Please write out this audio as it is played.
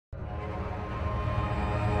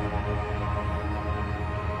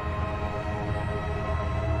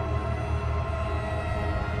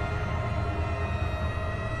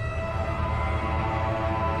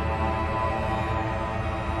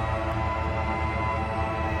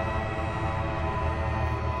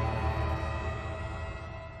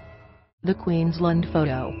The Queensland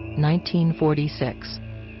photo, 1946.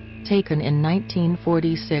 Taken in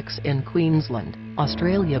 1946 in Queensland,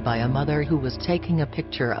 Australia by a mother who was taking a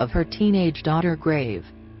picture of her teenage daughter's grave.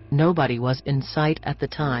 Nobody was in sight at the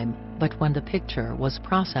time, but when the picture was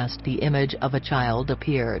processed, the image of a child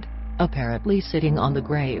appeared, apparently sitting on the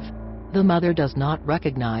grave. The mother does not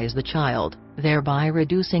recognize the child, thereby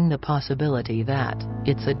reducing the possibility that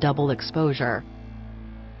it's a double exposure.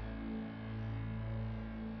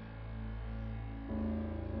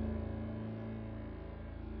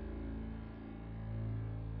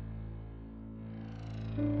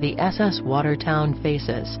 The SS Watertown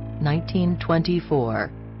Faces,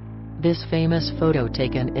 1924. This famous photo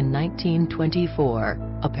taken in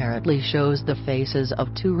 1924, apparently shows the faces of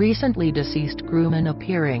two recently deceased crewmen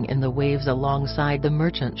appearing in the waves alongside the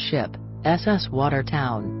merchant ship, SS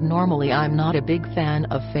Watertown. Normally I'm not a big fan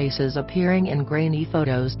of faces appearing in grainy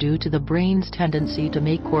photos due to the brain's tendency to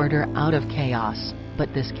make order out of chaos,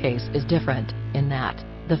 but this case is different, in that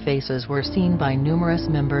the faces were seen by numerous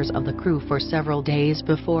members of the crew for several days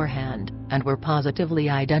beforehand, and were positively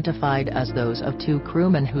identified as those of two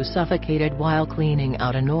crewmen who suffocated while cleaning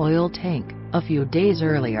out an oil tank a few days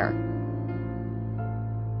earlier.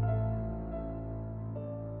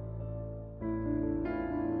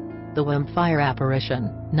 The Wimpfire Apparition,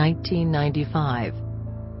 1995.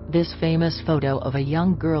 This famous photo of a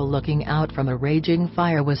young girl looking out from a raging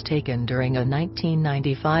fire was taken during a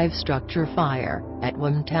 1995 structure fire at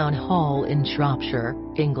Wim Town Hall in Shropshire,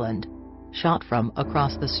 England. Shot from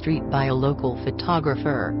across the street by a local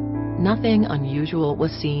photographer. Nothing unusual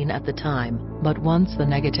was seen at the time, but once the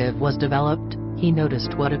negative was developed, he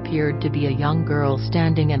noticed what appeared to be a young girl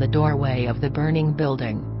standing in the doorway of the burning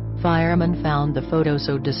building. Firemen found the photo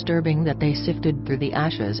so disturbing that they sifted through the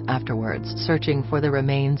ashes afterwards searching for the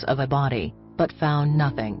remains of a body, but found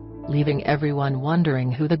nothing, leaving everyone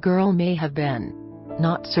wondering who the girl may have been.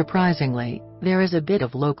 Not surprisingly, there is a bit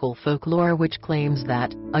of local folklore which claims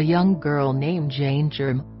that a young girl named Jane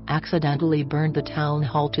Germ accidentally burned the town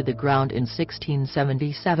hall to the ground in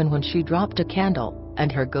 1677 when she dropped a candle,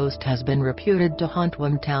 and her ghost has been reputed to haunt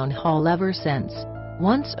Wim Town Hall ever since.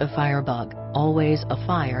 Once a firebug, always a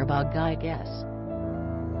firebug, I guess.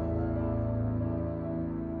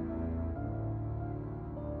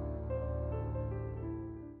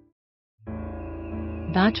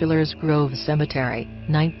 Bachelor's Grove Cemetery,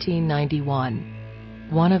 1991.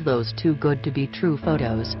 One of those too good to be true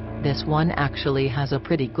photos. This one actually has a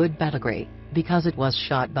pretty good pedigree, because it was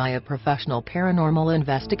shot by a professional paranormal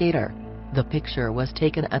investigator. The picture was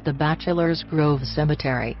taken at the Bachelor's Grove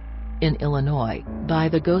Cemetery in Illinois, by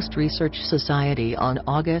the Ghost Research Society on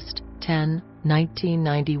August 10,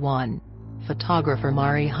 1991. Photographer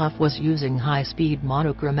Mari Huff was using high-speed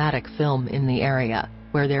monochromatic film in the area,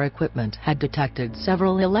 where their equipment had detected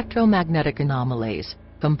several electromagnetic anomalies,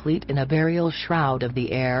 complete in a burial shroud of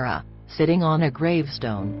the era, sitting on a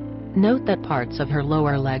gravestone. Note that parts of her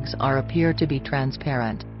lower legs appear to be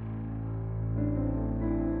transparent.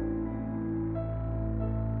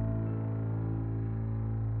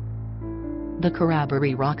 The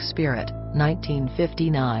Carraberry Rock Spirit,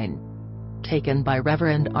 1959. Taken by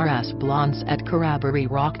Reverend R.S. Blonce at Carraberry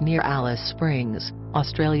Rock near Alice Springs,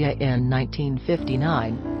 Australia in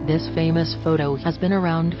 1959, this famous photo has been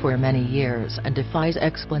around for many years and defies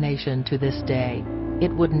explanation to this day.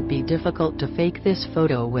 It wouldn't be difficult to fake this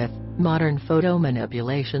photo with modern photo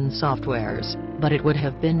manipulation softwares, but it would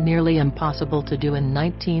have been nearly impossible to do in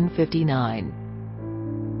 1959.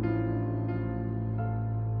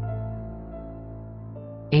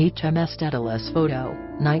 HMS Daedalus photo,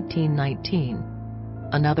 1919.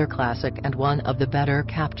 Another classic and one of the better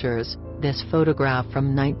captures. This photograph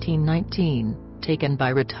from 1919, taken by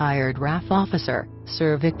retired RAF officer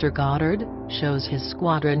Sir Victor Goddard, shows his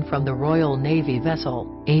squadron from the Royal Navy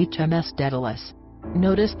vessel HMS Daedalus.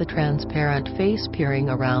 Notice the transparent face peering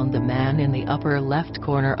around the man in the upper left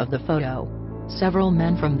corner of the photo. Several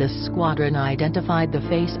men from this squadron identified the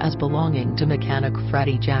face as belonging to mechanic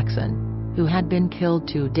Freddie Jackson, who had been killed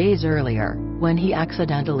 2 days earlier, when he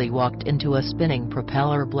accidentally walked into a spinning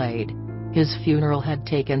propeller blade. His funeral had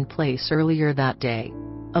taken place earlier that day.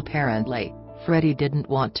 Apparently, Freddie didn't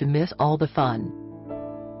want to miss all the fun.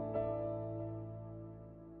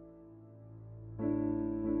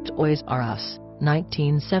 Toys R Us,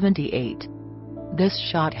 1978. This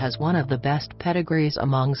shot has one of the best pedigrees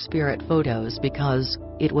among spirit photos because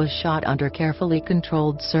it was shot under carefully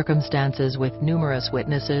controlled circumstances with numerous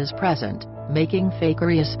witnesses present, making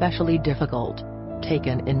fakery especially difficult.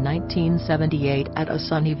 Taken in 1978 at a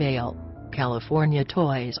Sunnyvale, California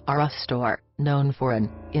Toys R Us store, known for an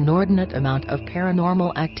inordinate amount of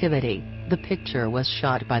paranormal activity, The picture was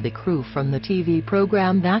shot by the crew from the TV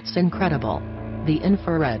program That's Incredible. The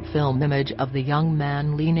infrared film image of the young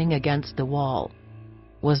man leaning against the wall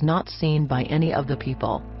was not seen by any of the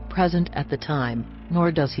people present at the time,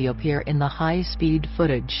 nor does he appear in the high-speed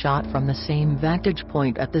footage shot from the same vantage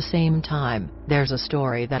point at the same time. There's a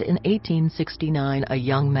story that in 1869 a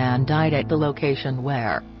young man died at the location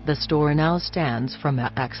where the store now stands from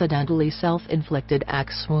an accidentally self-inflicted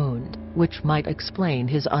axe wound, which might explain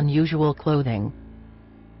his unusual clothing.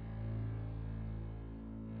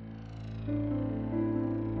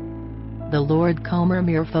 The Lord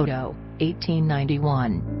Combermere photo,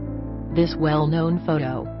 1891. This well-known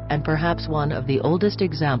photo, and perhaps one of the oldest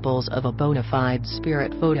examples of a bona fide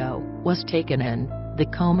spirit photo, was taken in the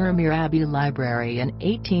Combermere Abbey Library in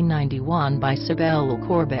 1891 by Sibylle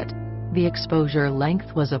Corbett. The exposure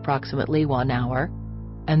length was approximately 1 hour,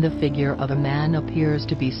 and the figure of a man appears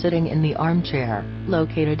to be sitting in the armchair,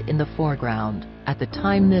 located in the foreground. At the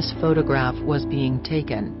time this photograph was being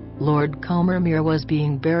taken, Lord Combermere was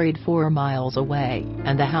being buried 4 miles away,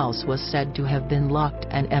 and the house was said to have been locked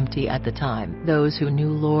and empty at the time. Those who knew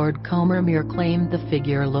Lord Combermere claimed the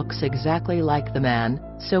figure looks exactly like the man,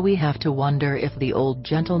 so we have to wonder if the old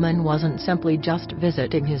gentleman wasn't simply just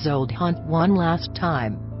visiting his old haunt one last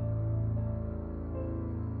time.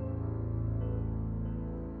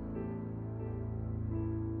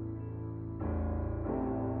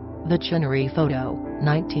 The Chinnery photo,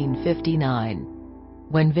 1959.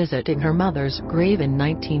 When visiting her mother's grave in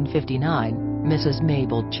 1959, Mrs.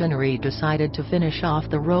 Mabel Chinnery decided to finish off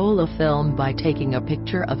the roll of film by taking a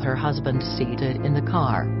picture of her husband seated in the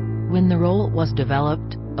car. When the roll was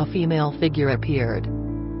developed, a female figure appeared,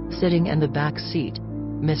 sitting in the back seat.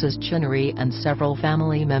 Mrs. Chinnery and several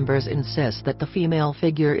family members insist that the female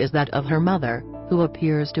figure is that of her mother, who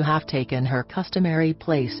appears to have taken her customary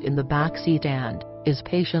place in the back seat and is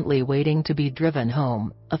patiently waiting to be driven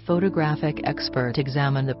home. A photographic expert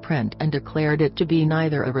examined the print and declared it to be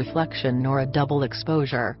neither a reflection nor a double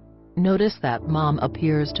exposure. Notice that Mom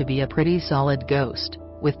appears to be a pretty solid ghost,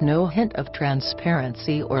 with no hint of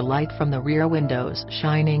transparency or light from the rear windows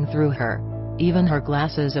shining through her. Even her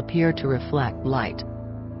glasses appear to reflect light.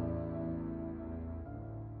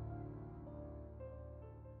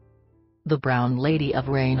 The Brown Lady of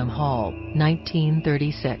Raynham Hall,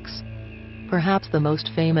 1936. Perhaps the most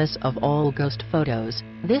famous of all ghost photos,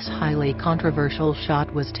 this highly controversial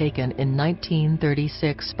shot was taken in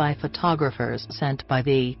 1936 by photographers sent by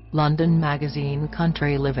the London magazine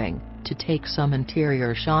Country Living, to take some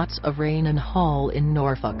interior shots of Raynham Hall in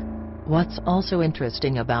Norfolk. What's also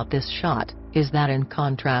interesting about this shot, is that in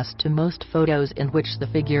contrast to most photos in which the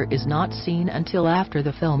figure is not seen until after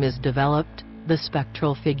the film is developed, the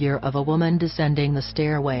spectral figure of a woman descending the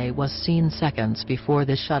stairway was seen seconds before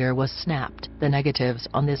the shutter was snapped. The negatives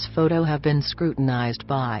on this photo have been scrutinized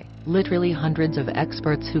by literally hundreds of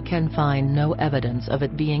experts who can find no evidence of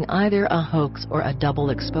it being either a hoax or a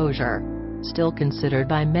double exposure. Still considered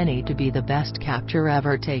by many to be the best capture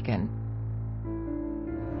ever taken.